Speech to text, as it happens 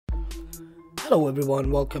Hello everyone,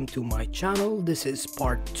 welcome to my channel. This is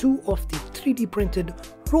part 2 of the 3D printed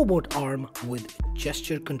robot arm with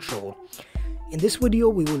gesture control. In this video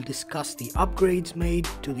we will discuss the upgrades made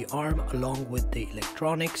to the arm along with the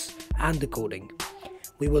electronics and the coding.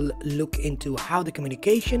 We will look into how the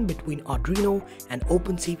communication between Arduino and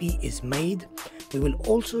OpenCV is made. We will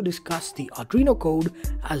also discuss the Arduino code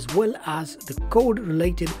as well as the code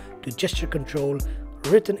related to gesture control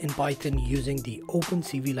written in Python using the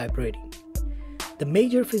OpenCV library. The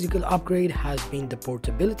major physical upgrade has been the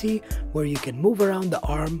portability, where you can move around the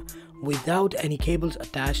arm without any cables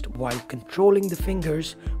attached while controlling the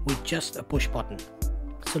fingers with just a push button.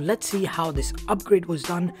 So let's see how this upgrade was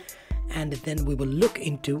done, and then we will look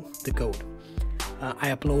into the code. I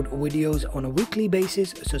upload videos on a weekly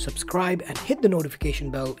basis, so subscribe and hit the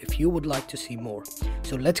notification bell if you would like to see more.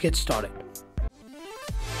 So let's get started.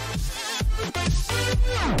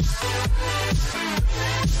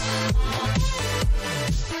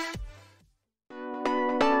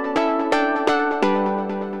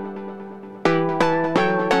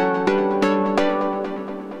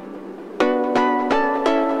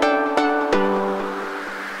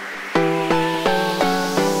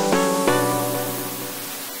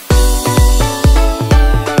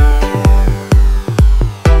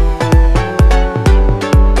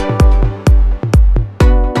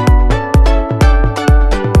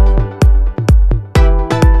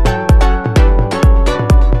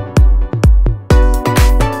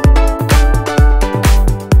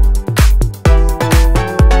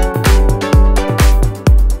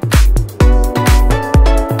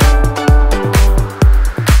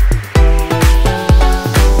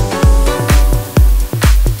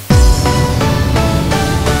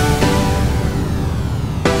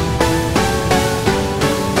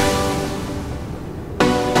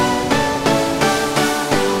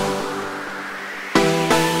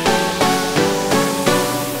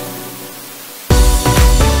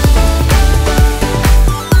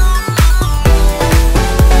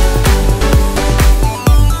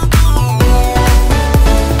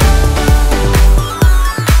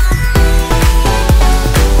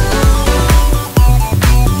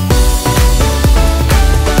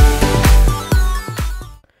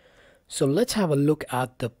 So let's have a look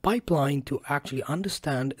at the pipeline to actually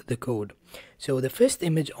understand the code. So the first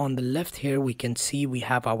image on the left here, we can see we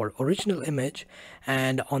have our original image,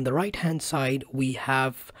 and on the right hand side we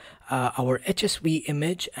have our HSV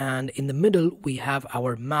image, and in the middle we have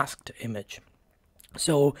our masked image.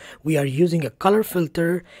 So we are using a color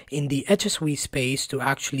filter in the HSV space to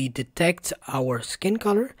actually detect our skin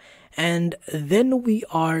color, and then we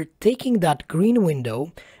are taking that green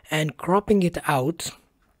window and cropping it out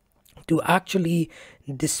to actually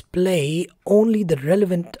display only the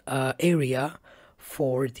relevant area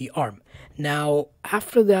for the arm. Now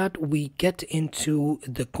after that we get into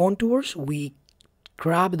the contours. We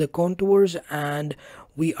grab the contours and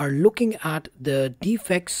we are looking at the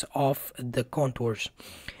defects of the contours,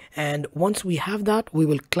 and once we have that we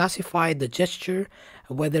will classify the gesture,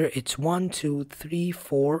 whether it's 1, 2, 3,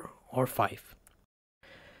 4 or 5.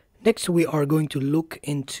 Next, we are going to look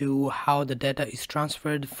into how the data is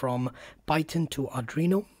transferred from Python to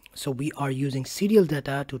Arduino. So we are using serial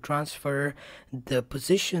data to transfer the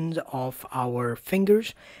positions of our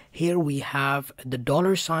fingers. Here we have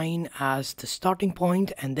the $sign as the starting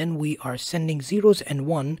point, and then we are sending zeros and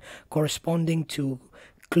 1 corresponding to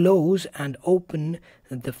close and open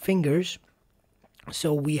the fingers.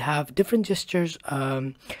 So we have different gestures.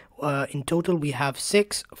 In total we have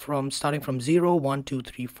 6, starting from 0, 1, 2,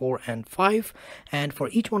 3, 4 and 5, and for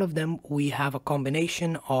each one of them we have a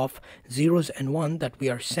combination of zeros and 1 that we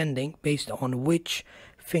are sending based on which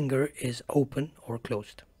finger is open or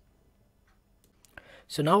closed.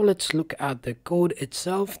 So now let's look at the code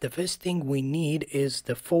itself. The first thing we need is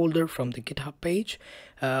the folder from the GitHub page.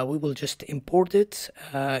 We will just import it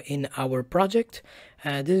in our project.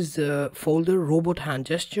 This is the folder robot hand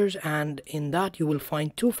gestures, and in that you will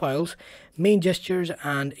find 2 files, main gestures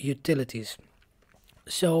and utilities.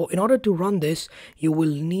 So in order to run this, you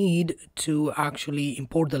will need to actually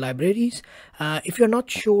import the libraries. If you're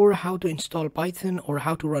not sure how to install Python or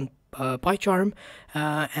how to run PyCharm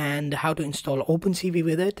and how to install OpenCV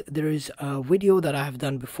with it, there is a video that I have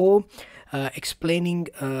done before explaining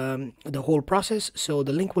the whole process, so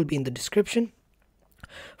the link will be in the description.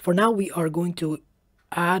 For now we are going to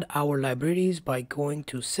add our libraries by going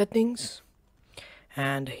to settings,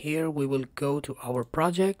 and here we will go to our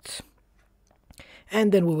project,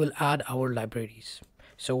 and then we will add our libraries.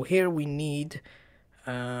 So here we need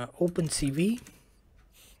OpenCV,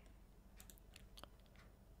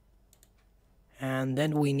 and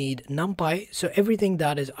then we need numpy. So everything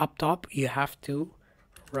that is up top you have to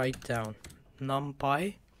write down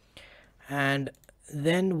numpy, and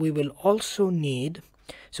then we will also need,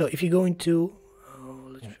 so if you go into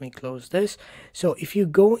let me close this. So if you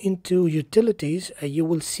go into utilities, you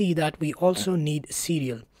will see that we also need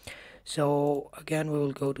serial. So again, we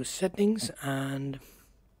will go to settings and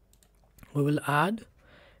we will add,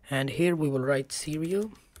 and here we will write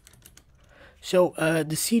serial. So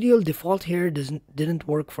the serial default here didn't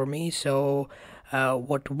work for me, so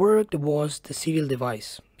what worked was the serial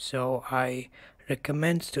device, so I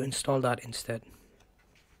recommend to install that instead.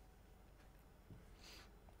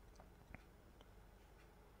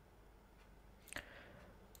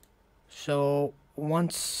 So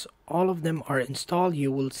once all of them are installed,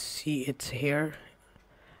 you will see it's here,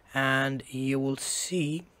 and you will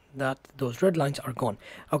see that those red lines are gone.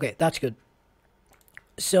 Okay, that's good.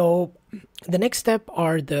 So the next step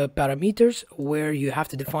are the parameters, where you have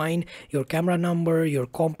to define your camera number, your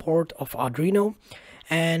COM port of Arduino,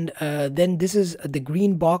 and then this is the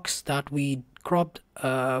green box that we cropped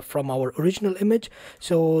from our original image.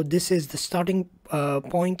 So this is the starting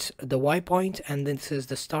point, the Y point, and this is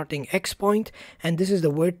the starting X point, and this is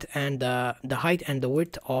the width and the height and the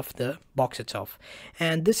width of the box itself,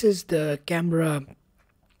 and this is the camera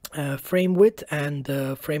frame width and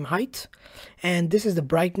frame height, and this is the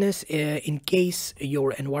brightness. In case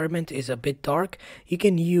your environment is a bit dark, you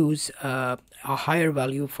can use a higher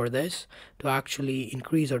value for this to actually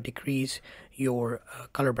increase or decrease your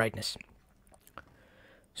color brightness.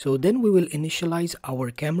 So then we will initialize our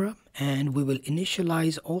camera, and we will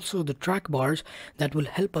initialize also the track bars that will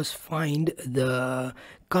help us find the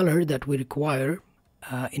color that we require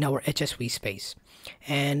in our HSV space.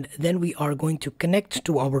 And then we are going to connect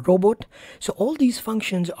to our robot. So all these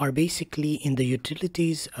functions are basically in the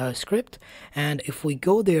utilities script, and if we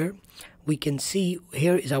go there, we can see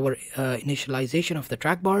here is our initialization of the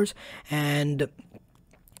track bars, and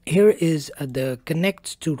here is the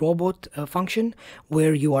connect to robot function,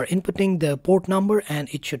 where you are inputting the port number and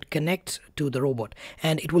it should connect to the robot,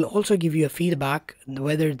 and it will also give you a feedback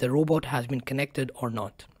whether the robot has been connected or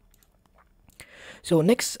not. So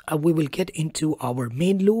next we will get into our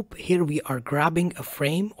main loop. Here we are grabbing a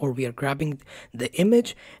frame, or we are grabbing the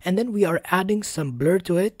image, and then we are adding some blur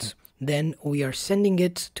to it. Then we are sending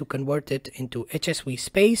it to convert it into HSV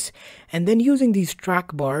space, and then using these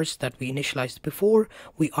track bars that we initialized before,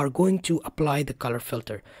 we are going to apply the color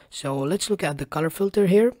filter. So let's look at the color filter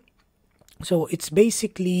here. So it's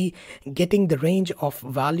basically getting the range of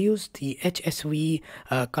values, the HSV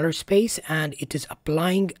color space, and it is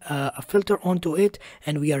applying a filter onto it,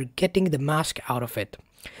 and we are getting the mask out of it.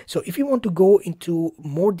 So if you want to go into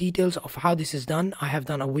more details of how this is done, I have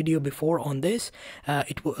done a video before on this.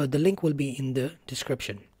 The link will be in the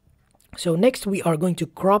description. So next we are going to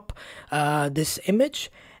crop this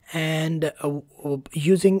image, and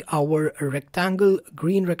using our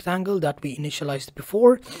green rectangle that we initialized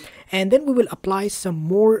before, and then we will apply some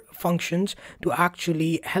more functions to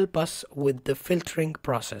actually help us with the filtration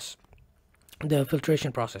process,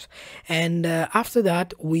 and after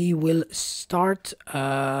that we will start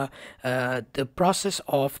the process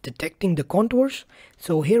of detecting the contours.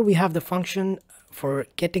 So here we have the function for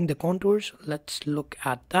getting the contours. Let's look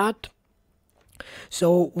at that.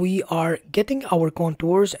 So we are getting our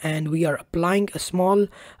contours, and we are applying a small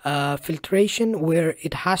filtration where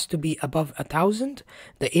it has to be above 1000.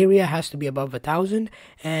 The area has to be above 1000,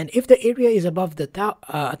 and if the area is above the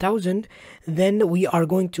 1000, then we are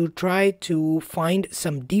going to try to find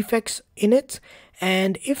some defects in it,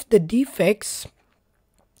 and if the defects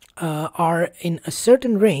are in a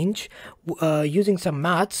certain range, using some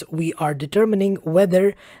maths, we are determining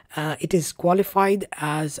whether it is qualified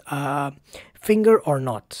as a finger or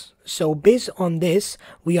not. So based on this,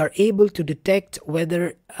 we are able to detect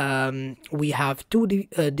whether we have 2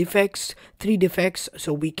 defects, 3 defects,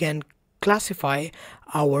 so we can classify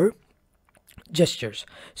our gestures.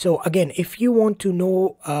 So again, if you want to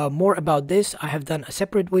know more about this, I have done a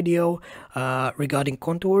separate video regarding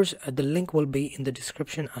contours. The link will be in the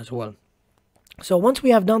description as well. So once we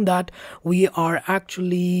have done that, we are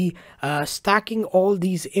actually stacking all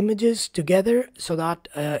these images together so that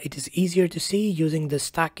it is easier to see using the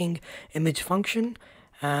stacking image function.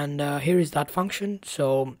 And here is that function.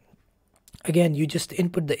 So again, you just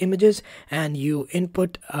input the images and you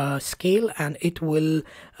input scale, and it will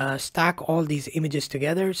stack all these images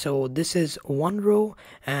together. So this is one row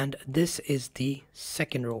and this is the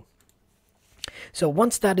second row. So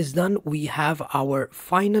once that is done, we have our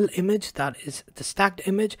final image, that is the stacked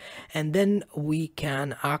image, and then we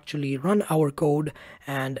can actually run our code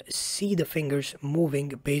and see the fingers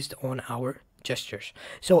moving based on our gestures.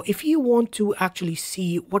 So if you want to actually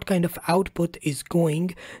see what kind of output is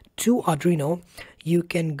going to Arduino, you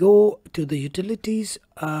can go to the utilities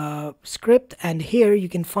script, and here you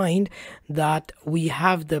can find that we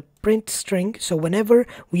have the print string. So whenever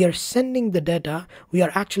we are sending the data, we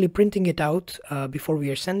are actually printing it out before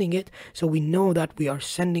we are sending it, so we know that we are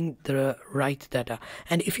sending the right data.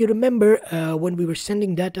 And if you remember, when we were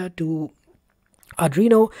sending data to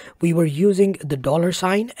Arduino, we were using the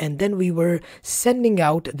 $sign, and then we were sending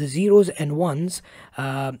out the zeros and ones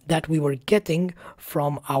that we were getting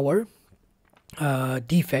from our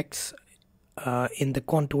defects in the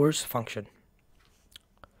contours function.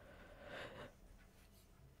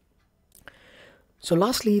 So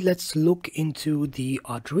lastly, let's look into the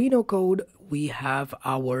Arduino code. We have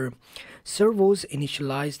our servos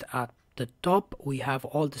initialized at the top. We have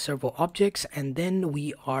all the servo objects, and then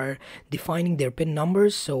we are defining their pin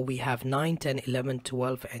numbers. So we have 9, 10, 11,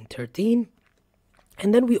 12, and 13.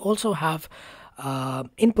 And then we also have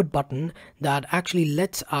input button that actually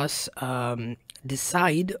lets us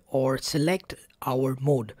decide or select our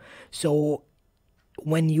mode. So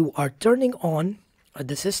when you are turning on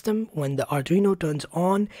the system, when the Arduino turns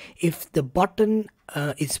on, if the button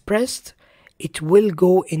is pressed, it will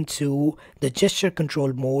go into the gesture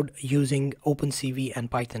control mode using OpenCV and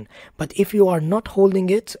Python. But if you are not holding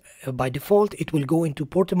it, by default it will go into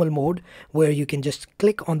portable mode, where you can just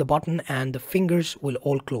click on the button and the fingers will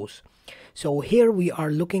all close. So here we are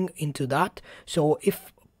looking into that. So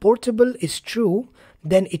if portable is true,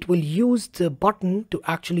 then it will use the button to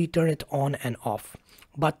actually turn it on and off.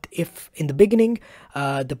 But if in the beginning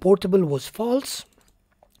the portable was false,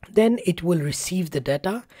 then it will receive the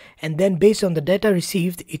data, and then based on the data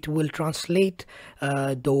received, it will translate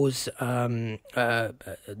those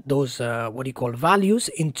values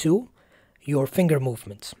into your finger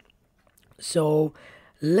movements. So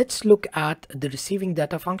let's look at the receiving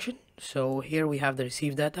data function. So here we have the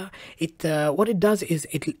receive data. What it does is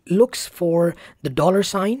it looks for the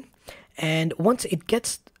 $sign, and once it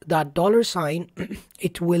gets that $sign,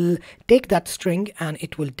 it will take that string and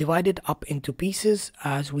it will divide it up into pieces,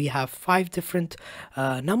 as we have 5 different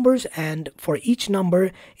numbers, and for each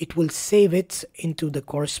number it will save it into the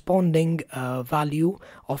corresponding value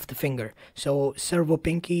of the finger. So servo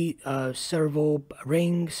pinky, servo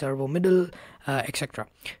ring, servo middle, etc.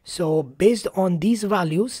 So based on these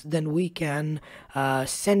values, then we can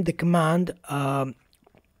send the command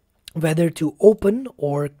whether to open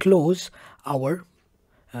or close our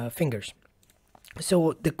fingers.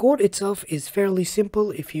 So the code itself is fairly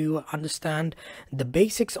simple if you understand the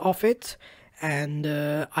basics of it, and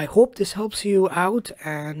I hope this helps you out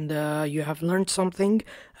and you have learned something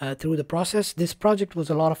through the process. This project was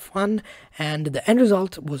a lot of fun, and the end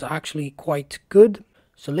result was actually quite good.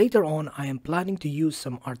 So later on, I am planning to use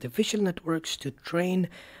some artificial networks to train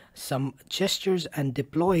some gestures and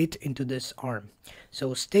deploy it into this arm.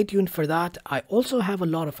 So stay tuned for that. I also have a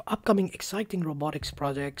lot of upcoming exciting robotics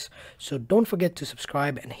projects, so don't forget to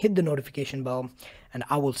subscribe and hit the notification bell, and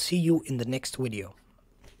I will see you in the next video.